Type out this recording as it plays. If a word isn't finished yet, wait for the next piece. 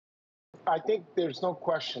I think there's no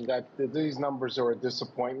question that these numbers are a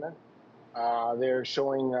disappointment. They're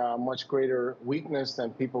showing much greater weakness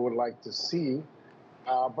than people would like to see.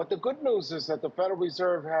 But the good news is that the Federal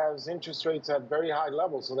Reserve has interest rates at very high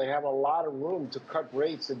levels, so they have a lot of room to cut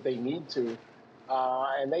rates if they need to,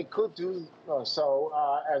 and they could do so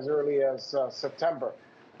as early as September.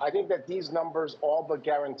 I think that these numbers all but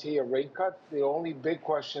guarantee a rate cut. The only big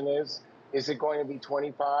question is it going to be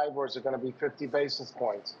 25 or is it going to be 50 basis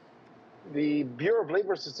points? The Bureau of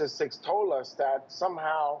Labor Statistics told us that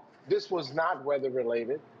somehow this was not weather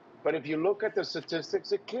related. But if you look at the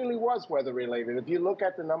statistics, it clearly was weather related. If you look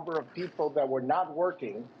at the number of people that were not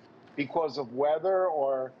working because of weather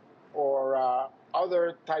or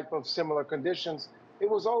other type of similar conditions, it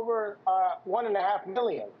was over 1.5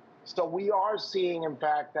 million. So we are seeing, in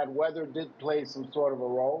fact, that weather did play some sort of a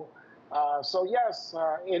role. So yes,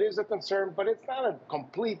 it is a concern, but it's not a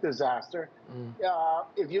complete disaster.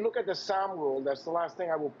 If you look at the SAM rule, that's the last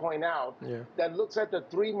thing I will point out, that looks at the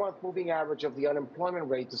 3-month moving average of the unemployment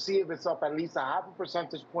rate to see if it's up at least a 0.5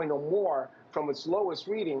 percentage point or more from its lowest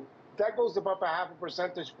reading. If that goes above a 0.5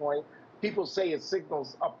 percentage point, people say it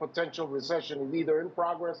signals a potential recession either in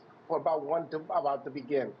progress or about to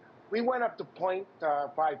begin. We went up to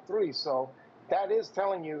 0.53, so that is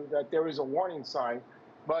telling you that there is a warning sign.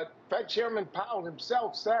 But Fed Chairman Powell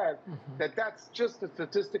himself said that that's just a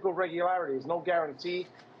statistical regularity. There's no guarantee.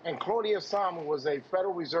 And Claudia Sahm, who was a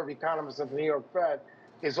Federal Reserve economist at the New York Fed,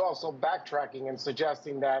 is also backtracking and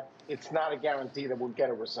suggesting that it's not a guarantee that we'll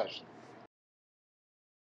get a recession.